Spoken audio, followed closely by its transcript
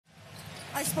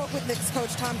I spoke with Knicks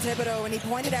coach Tom Thibodeau, and he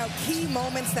pointed out key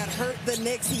moments that hurt the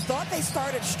Knicks. He thought they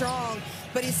started strong,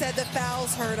 but he said the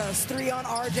fouls hurt us. 3 on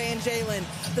RJ and Jalen.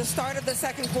 The start of the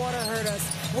second quarter hurt us.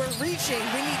 We're reaching.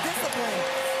 We need discipline.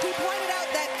 He pointed out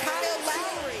that Kyle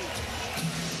Lowry.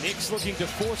 Knicks looking to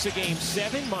force a Game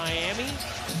 7. Miami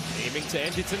aiming to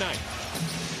end it tonight.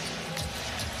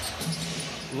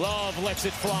 Love lets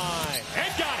it fly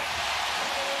and got it.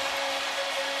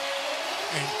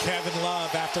 And Kevin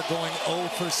Love, after going 0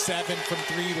 for 7 from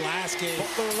 3 last game.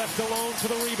 Butler left alone for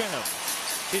the rebound.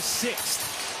 His 6th.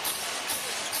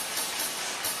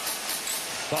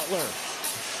 Butler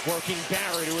working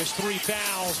Barrett, who has 3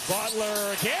 fouls.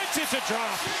 Butler gets it to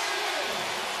drop.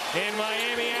 And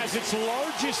Miami has its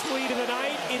largest lead of the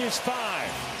night. It is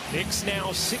 5. Knicks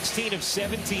now 16 of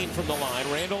 17 from the line.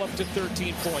 Randall up to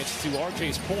 13 points. To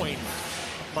RJ's point,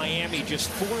 Miami just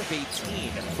 4 of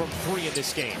 18 from 3 in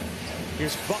this game.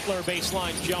 Here's Butler,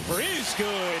 baseline jumper is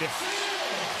good.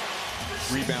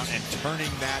 Rebound and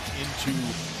turning that into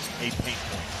a paint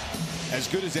point. As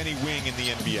good as any wing in the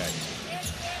NBA.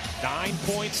 9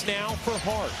 points now for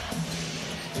Hart.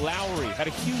 Lowry had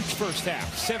a huge first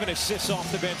half. 7 assists off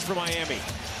the bench for Miami.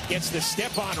 Gets the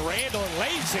step on Randall and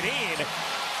lays it in.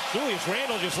 Julius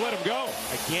Randall just let him go.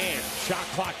 Again, shot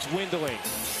clock dwindling.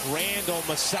 Randall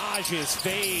massages,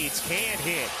 fades, can't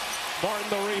hit. Martin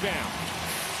the rebound.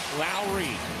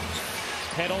 Lowry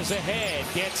pedals ahead,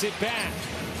 gets it back.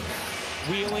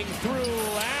 Wheeling through,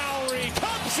 Lowry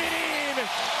comes it in.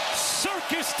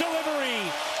 Circus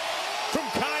delivery from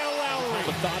Kyle Lowry. How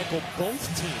methodical both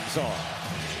teams are.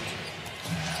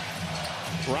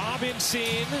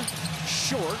 Robinson,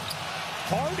 short.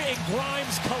 Hart and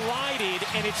Grimes collided,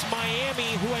 and it's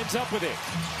Miami who ends up with it.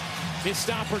 Missed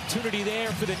opportunity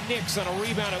there for the Knicks on a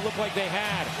rebound it looked like they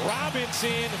had.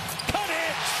 Robinson, cut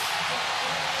it!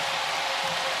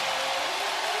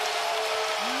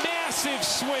 Massive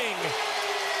swing.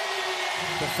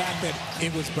 The fact that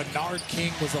it was Bernard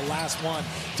King was the last one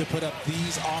to put up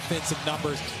these offensive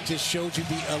numbers just shows you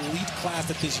the elite class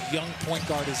that this young point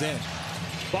guard is in.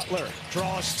 Butler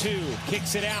draws 2,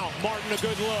 kicks it out. Martin a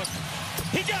good look.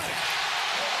 He got it.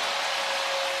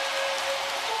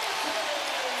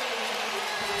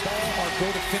 Ball are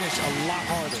going to finish a lot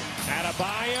harder.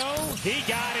 Adebayo, he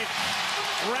got it.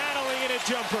 Rattling in a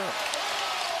jumper.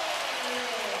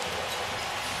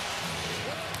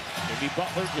 Maybe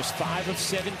Butler just 5 of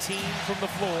 17 from the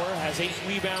floor. Has 8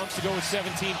 rebounds to go with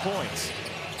 17 points.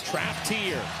 Trapped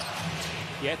here.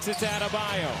 Gets it to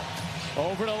Adebayo.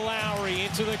 Over to Lowry,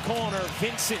 into the corner.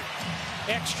 Vincent,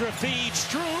 extra feed.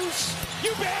 Strus,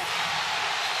 you bet!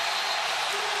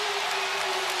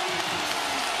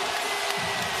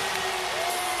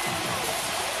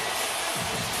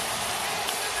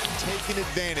 Taking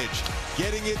advantage,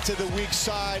 getting it to the weak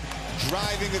side,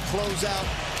 driving a closeout,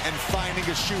 and finding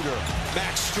a shooter.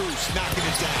 Max Strus knocking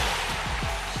it down.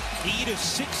 Need a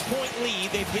 6-point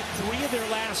lead. They've hit 3 of their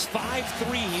last 5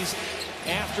 threes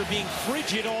after being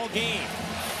frigid all game.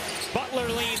 Butler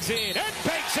leans in and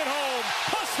banks it home.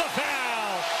 Plus the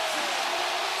foul.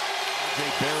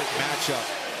 Barrett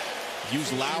matchup.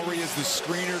 Use Lowry as the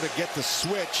screener to get the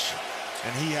switch,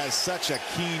 and he has such a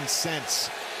keen sense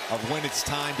of when it's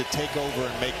time to take over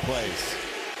and make plays.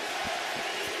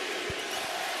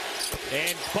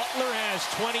 And Butler has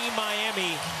 20,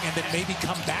 Miami. And then maybe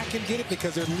come back and get it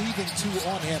because they're leaving 2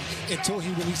 on him until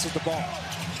he releases the ball.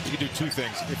 You can do 2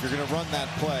 things. If you're going to run that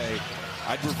play,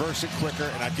 I'd reverse it quicker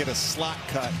and I'd get a slot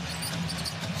cut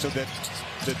so that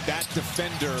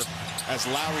defender, as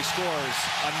Lowry scores,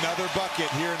 another bucket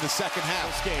here in the second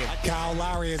half. Game. Kyle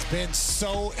Lowry has been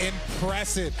so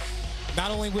impressive, not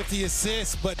only with the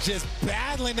assists, but just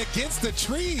battling against the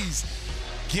trees,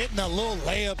 getting a little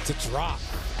layup to drop.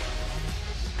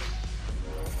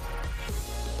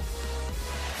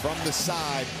 From the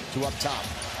side to up top.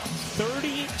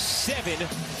 37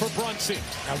 for Brunson.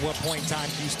 At what point in time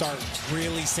do you start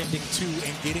really sending 2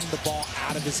 and getting the ball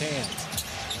out of his hands?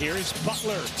 Here's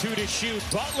Butler, 2 to shoot.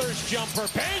 Butler's jumper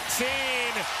banks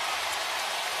in.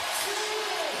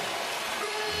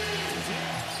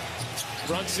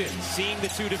 Brunson seeing the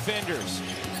 2 defenders.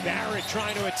 Barrett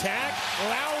trying to attack.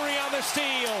 Lowry on the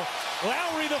steal.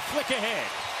 Lowry the flick ahead.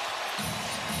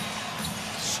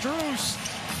 Strus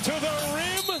to the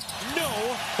rim.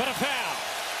 No, but a foul.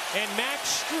 And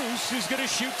Max Strus is going to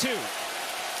shoot 2.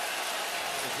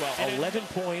 Well, 11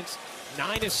 points,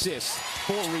 9 assists,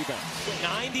 4 rebounds.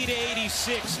 90 to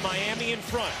 86, Miami in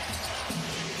front.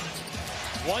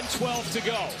 1:12 to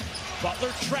go.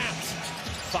 Butler trapped.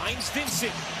 Finds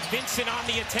Vincent. Vincent on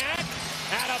the attack.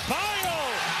 Adebayo,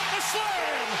 a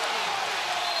slam.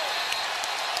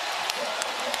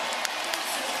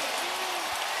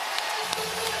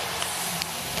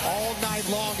 all night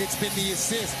long. It's been the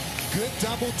assist. Good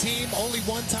double team, only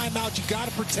one timeout. You got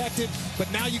to protect it, but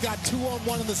now you got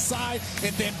 2-on-1 on the side,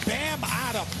 and then bam,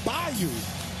 Adebayo.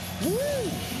 Woo!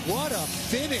 What a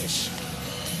finish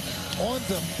on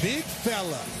the big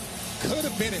fella. Could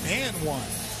have been an and one.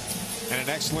 And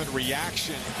an excellent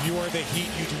reaction. If you are the Heat,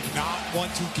 you do not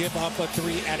want to give up a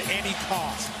three at any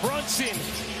cost. Brunson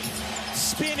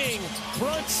spinning,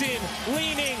 Brunson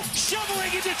leaning,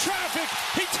 shoveling into traffic.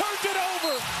 He turned it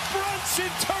over.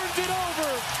 Brunson turned it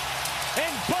over.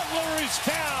 And Butler is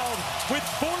fouled with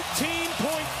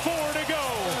 14.4 to go.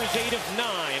 There's 8 of 9.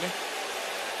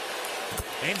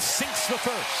 And sinks the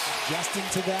first. Adjusting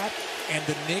to that, and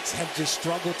the Knicks have just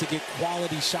struggled to get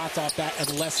quality shots off that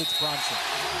unless it's Brunson.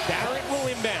 Barrett will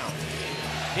inbound.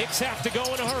 Knicks have to go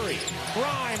in a hurry.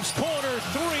 Grimes, corner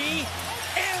three.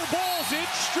 Airballs it.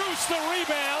 Strus the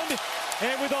rebound.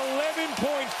 And with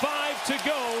 11.5 to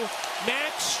go,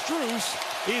 Max Strus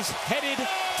is headed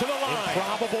to the line.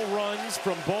 Improbable runs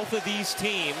from both of these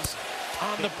teams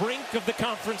on the brink of the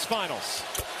conference finals.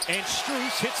 And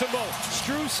Strus hits them both.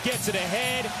 Strus gets it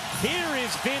ahead. Here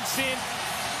is Vincent.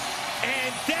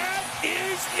 And that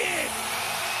is it.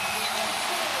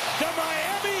 The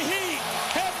Miami Heat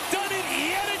have done it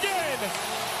yet again.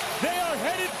 They are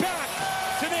headed back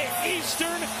to the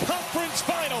Eastern Conference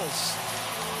Finals.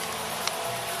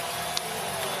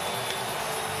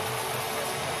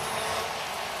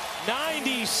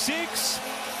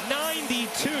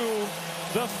 (96-92),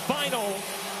 the final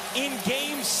in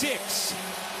Game 6.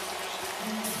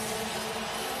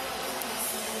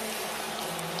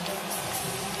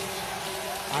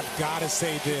 I've got to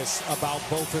say this about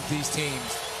both of these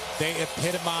teams. They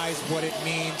epitomize what it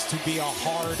means to be a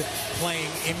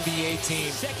hard-playing NBA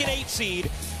team. Second 8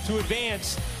 seed to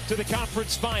advance to the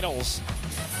conference finals.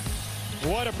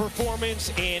 What a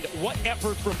performance and what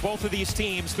effort from both of these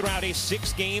teams throughout a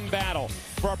 6-game battle.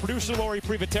 For our producer, Lowry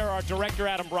Privatera, our director,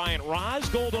 Adam Bryant, Roz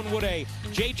Goldenwood,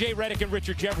 JJ Redick, and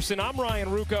Richard Jefferson. I'm Ryan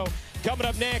Rucco. Coming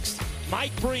up next,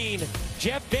 Mike Breen,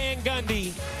 Jeff Van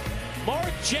Gundy,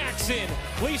 Mark Jackson,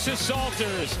 Lisa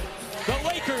Salters, the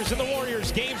Lakers and the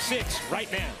Warriors, Game 6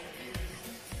 right now.